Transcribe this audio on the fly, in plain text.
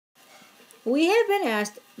We have been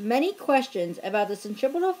asked many questions about the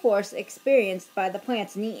centripetal force experienced by the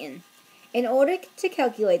plants in Eaton. In order to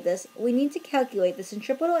calculate this, we need to calculate the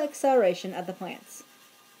centripetal acceleration of the plants.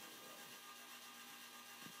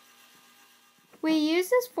 We use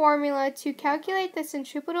this formula to calculate the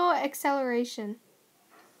centripetal acceleration.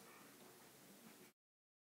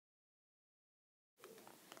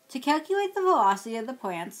 To calculate the velocity of the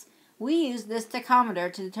plants, we use this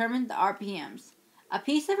tachometer to determine the RPMs. A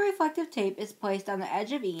piece of reflective tape is placed on the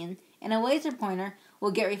edge of Eaton, and a laser pointer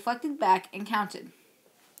will get reflected back and counted.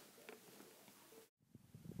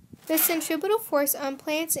 The centripetal force on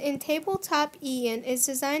plants in tabletop Eaton is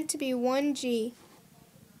designed to be 1 g.